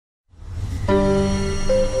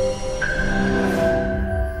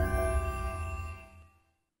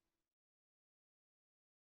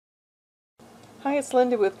Hi, it's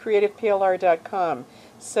Linda with CreativePLR.com.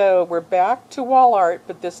 So we're back to wall art,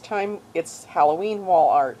 but this time it's Halloween wall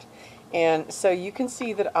art. And so you can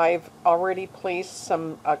see that I've already placed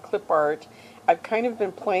some clip art. I've kind of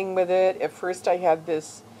been playing with it. At first I had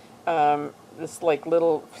this this like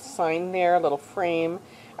little sign there, little frame.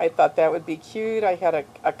 I thought that would be cute. I had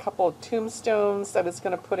a couple of tombstones I was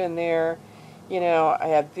going to put in there. You know, I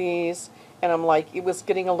had these, and I'm like, it was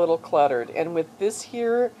getting a little cluttered. And with this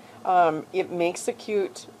here, it makes a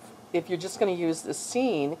cute, if you're just going to use the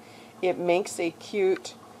scene, it makes a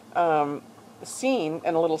cute scene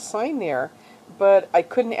and a little sign there, but I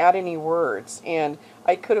couldn't add any words. And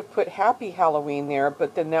I could have put Happy Halloween there,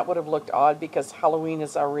 but then that would have looked odd because Halloween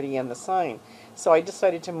is already in the sign. So I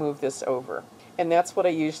decided to move this over. And that's what I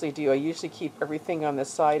usually do. I usually keep everything on the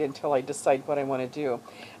side until I decide what I want to do.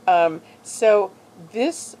 So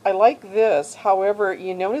this, I like this. However,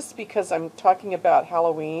 you notice because I'm talking about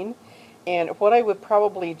Halloween, and what I would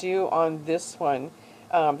probably do on this one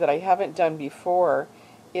that I haven't done before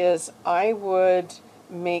is I would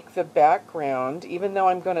make the background, even though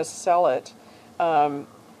I'm going to sell it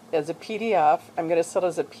as a PDF, I'm going to sell it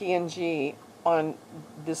as a PNG on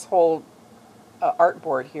this whole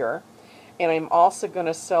artboard here. And I'm also going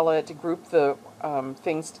to sell it, group the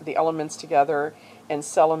the elements together and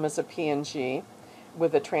sell them as a PNG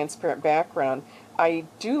with a transparent background. I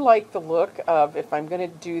do like the look of, if I'm going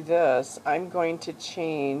to do this, I'm going to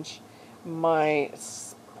change my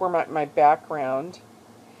background,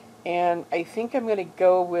 and I think I'm going to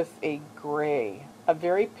go with a gray, a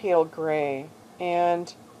very pale gray,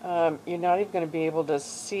 and you're not even going to be able to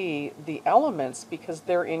see the elements because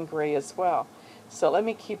they're in gray as well. So let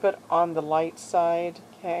me keep it on the light side,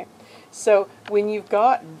 okay? So when you've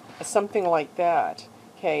got something like that,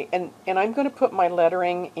 okay, and I'm going to put my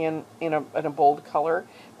lettering in a bold color,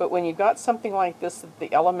 but when you've got something like this,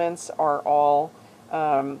 the elements are all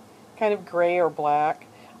kind of gray or black,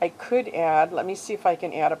 I could add, let me see if I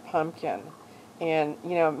can add a pumpkin. And,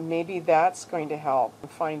 you know, maybe that's going to help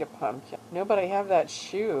find a pumpkin. No, but I have that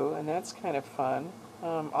shoe, and that's kind of fun.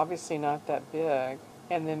 Obviously not that big.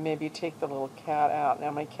 And then maybe take the little cat out.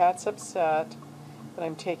 Now my cat's upset that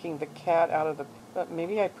I'm taking the cat out of the, but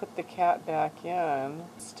maybe I put the cat back in.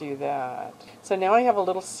 Let's do that. So now I have a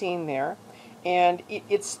little scene there, and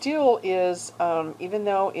it still is, even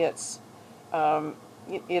though it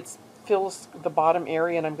fills the bottom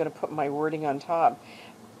area and I'm going to put my wording on top,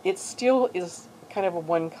 it still is kind of a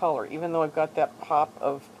one color, even though I've got that pop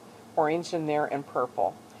of orange in there and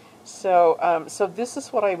purple. So, so this is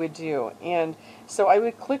what I would do, and so I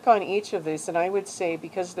would click on each of these, and I would say,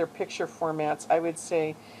 because they're picture formats, I would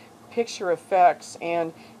say picture effects,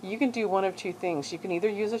 and you can do one of two things. You can either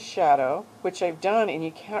use a shadow, which I've done and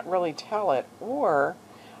you can't really tell it, or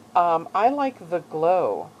I like the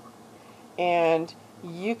glow, and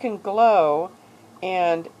you can glow,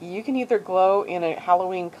 and you can either glow in a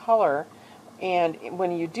Halloween color, and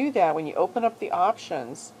when you do that, when you open up the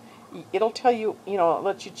options, it'll tell you, you know, it'll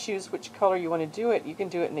let you choose which color you want to do it. You can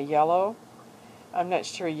do it in a yellow. I'm not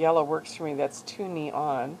sure yellow works for me. That's too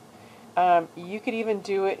neon. You could even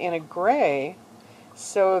do it in a gray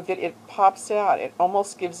so that it pops out. It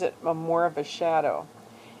almost gives it more of a shadow.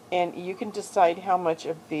 And you can decide how much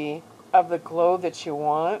of the glow that you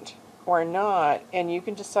want or not, and you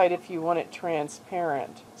can decide if you want it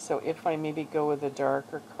transparent. So if I maybe go with a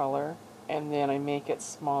darker color and then I make it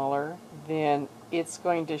smaller, then it's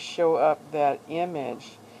going to show up that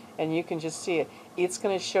image, and you can just see it. It's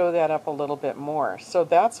going to show that up a little bit more. So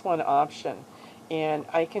that's one option, and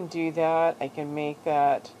I can do that. I can make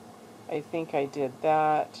that, I think I did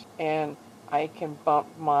that, and I can bump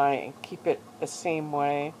keep it the same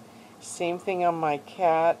way. Same thing on my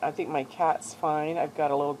cat. I think my cat's fine. I've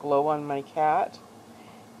got a little glow on my cat.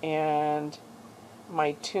 And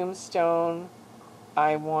my tombstone,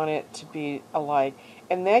 I want it to be alike.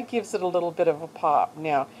 And that gives it a little bit of a pop.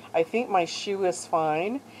 Now, I think my shoe is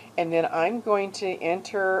fine. And then I'm going to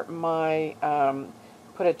enter my,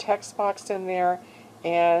 put a text box in there.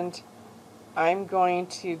 And I'm going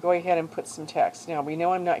to go ahead and put some text. Now, we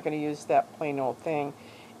know I'm not going to use that plain old thing.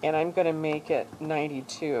 And I'm going to make it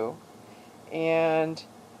 92. And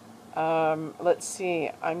let's see,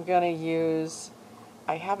 I'm going to use,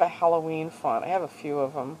 I have a Halloween font. I have a few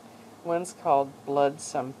of them. One's called Blood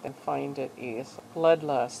something. Find it easy.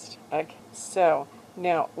 Bloodlust. Okay. So,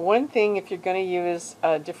 now, one thing, if you're going to use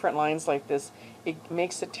different lines like this, it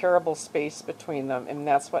makes a terrible space between them, and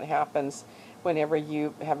that's what happens whenever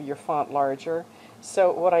you have your font larger.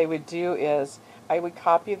 So what I would do is, I would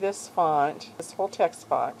copy this font, this whole text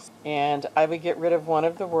box, and I would get rid of one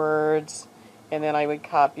of the words, and then I would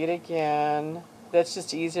copy it again, That's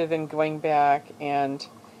just easier than going back and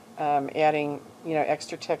adding,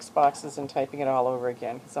 extra text boxes and typing it all over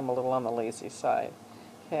again, because I'm a little on the lazy side.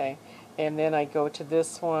 Okay, and then I go to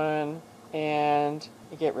this one and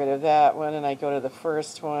I get rid of that one, and I go to the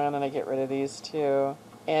first one and I get rid of these two.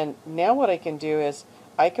 And now what I can do is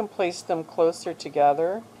I can place them closer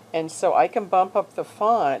together, and so I can bump up the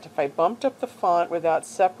font. If I bumped up the font without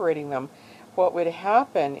separating them, what would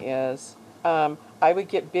happen is I would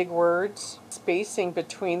get big words. Spacing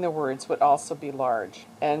between the words would also be large.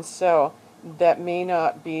 And so that may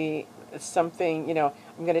not be something, I'm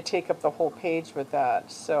going to take up the whole page with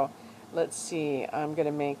that. So let's see, I'm going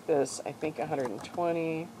to make this, I think,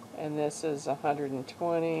 120, and this is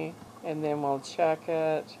 120, and then we'll check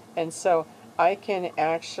it. And so I can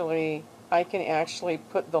actually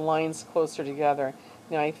put the lines closer together.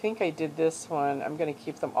 Now I think I did this one. I'm going to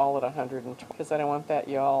keep them all at 120 because I don't want that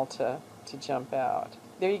y'all to jump out.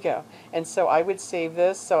 There you go. And so I would save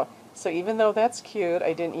this. So even though that's cute,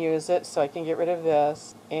 I didn't use it, so I can get rid of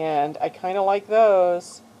this. And I kind of like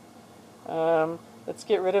those. Let's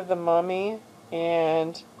get rid of the mummy,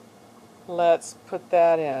 and let's put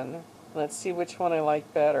that in. Let's see which one I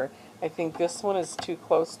like better. I think this one is too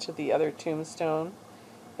close to the other tombstone,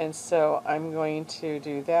 and so I'm going to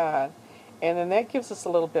do that. And then that gives us a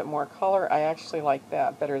little bit more color. I actually like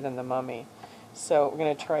that better than the mummy. So we're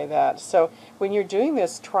going to try that. So when you're doing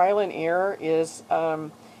this, trial and error is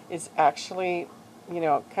actually,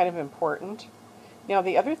 kind of important. Now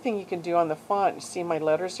the other thing you can do on the font, you see my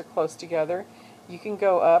letters are close together. You can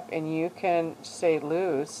go up and you can say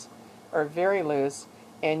loose or very loose,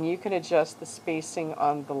 and you can adjust the spacing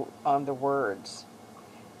on the words.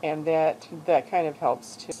 And that kind of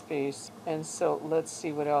helps to space. And so let's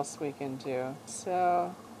see what else we can do.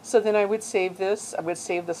 So then I would save this. I would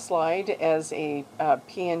save the slide as a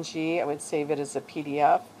PNG. I would save it as a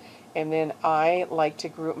PDF. And then I like to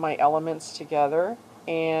group my elements together.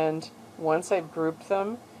 And once I've grouped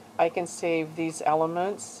them, I can save these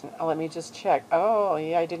elements. Let me just check. Oh,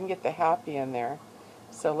 yeah, I didn't get the happy in there.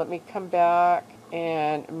 So let me come back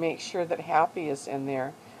and make sure that happy is in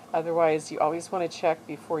there. Otherwise, you always want to check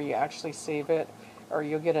before you actually save it, or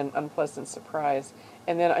you'll get an unpleasant surprise.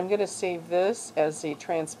 And then I'm going to save this as a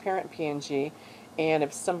transparent PNG, and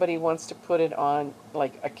if somebody wants to put it on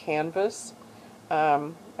like a canvas,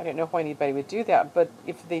 I don't know why anybody would do that, but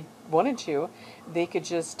if they wanted to, they could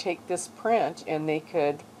just take this print and they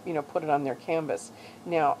could, put it on their canvas.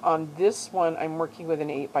 Now on this one, I'm working with an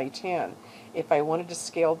 8x10. If I wanted to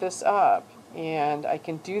scale this up, and I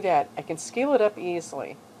can do that, I can scale it up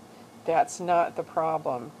easily. That's not the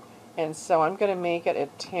problem. And so I'm going to make it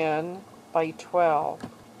at 10 by 12.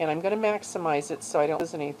 And I'm going to maximize it so I don't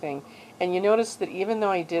lose anything. And you notice that even though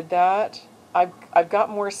I did that, I've got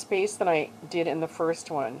more space than I did in the first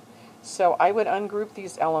one. So I would ungroup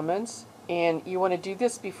these elements. And you want to do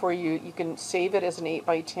this before you can save it as an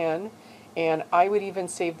 8x10. And I would even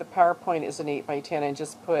save the PowerPoint as an 8x10 and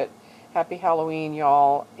just put Happy Halloween,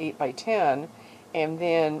 y'all, 8x10. And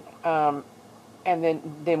then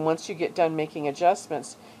once you get done making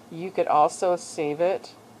adjustments, you could also save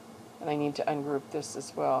it, and I need to ungroup this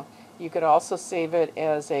as well. You could also save it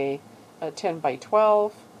as a 10 by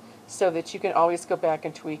 12 so that you can always go back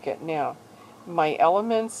and tweak it. Now, my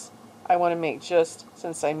elements, I want to make just,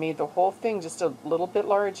 since I made the whole thing just a little bit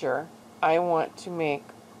larger, I want to make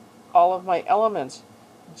all of my elements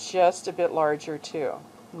just a bit larger too.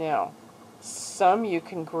 Now, some you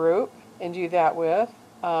can group and do that with.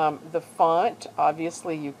 The font,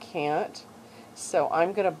 obviously you can't. So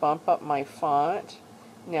I'm going to bump up my font.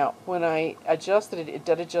 Now, when I adjusted it, it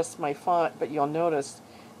did adjust my font, but you'll notice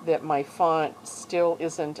that my font still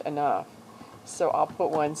isn't enough. So I'll put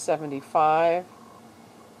 175,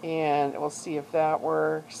 and we'll see if that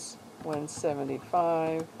works.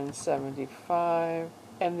 175, 175,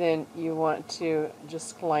 and then you want to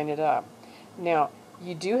just line it up. Now,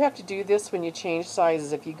 you do have to do this when you change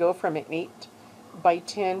sizes. If you go from an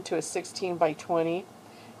 8x10 to a 16x20,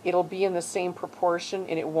 it'll be in the same proportion,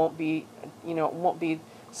 and it won't be, it won't be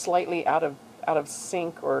slightly out of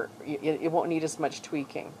sync, or it won't need as much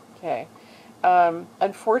tweaking. Okay.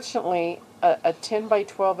 Unfortunately, a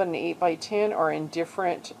 10x12 and an 8x10 are in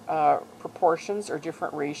different proportions or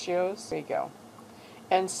different ratios. There you go.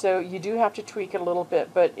 And so you do have to tweak it a little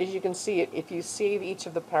bit, but as you can see, if you save each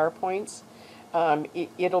of the PowerPoints,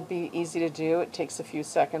 it'll be easy to do. It takes a few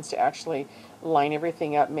seconds to actually line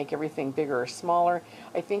everything up, make everything bigger or smaller.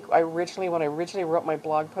 I think when I originally wrote my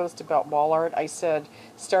blog post about wall art, I said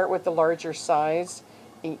start with the larger size,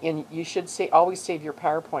 and you should always save your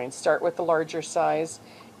PowerPoint. Start with the larger size,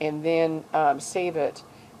 and then save it,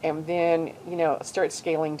 and then start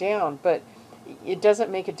scaling down. But it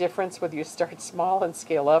doesn't make a difference whether you start small and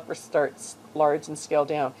scale up or start large and scale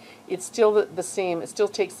down. It's still the same. It still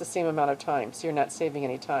takes the same amount of time, so you're not saving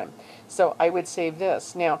any time. So I would save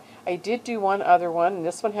this. Now, I did do one other one, and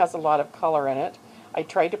this one has a lot of color in it. I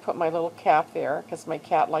tried to put my little cat there because my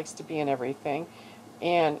cat likes to be in everything,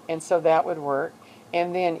 and so that would work.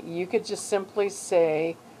 And then you could just simply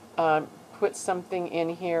say, put something in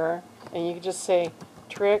here, and you could just say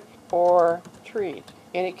trick or treat.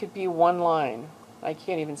 And it could be one line. I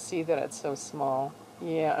can't even see that, it's so small.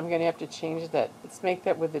 Yeah, I'm going to have to change that. Let's make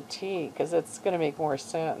that with a T, because it's going to make more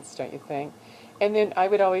sense, don't you think? And then I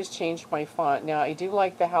would always change my font. Now, I do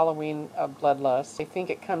like the Halloween Bloodlust. I think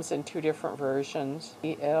it comes in 2 different versions.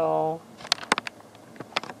 EL.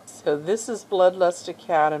 So this is Bloodlust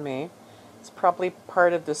Academy. It's probably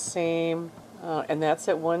part of the same, and that's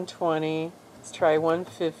at 120. Let's try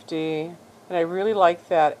 150. And I really like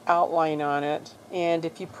that outline on it. And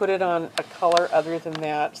if you put it on a color other than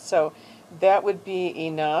that, so that would be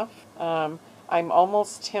enough. I'm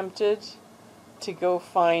almost tempted to go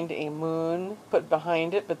find a moon, put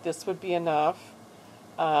behind it, but this would be enough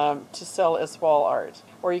to sell as wall art.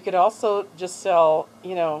 Or you could also just sell,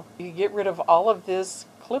 you could get rid of all of this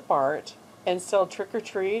clip art and sell trick or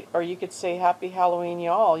treat, or you could say Happy Halloween,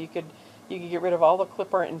 y'all. You could get rid of all the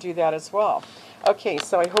clip art and do that as well. Okay,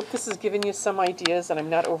 so I hope this has given you some ideas and I'm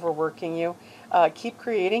not overworking you. Keep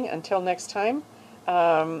creating. Until next time,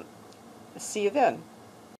 see you then.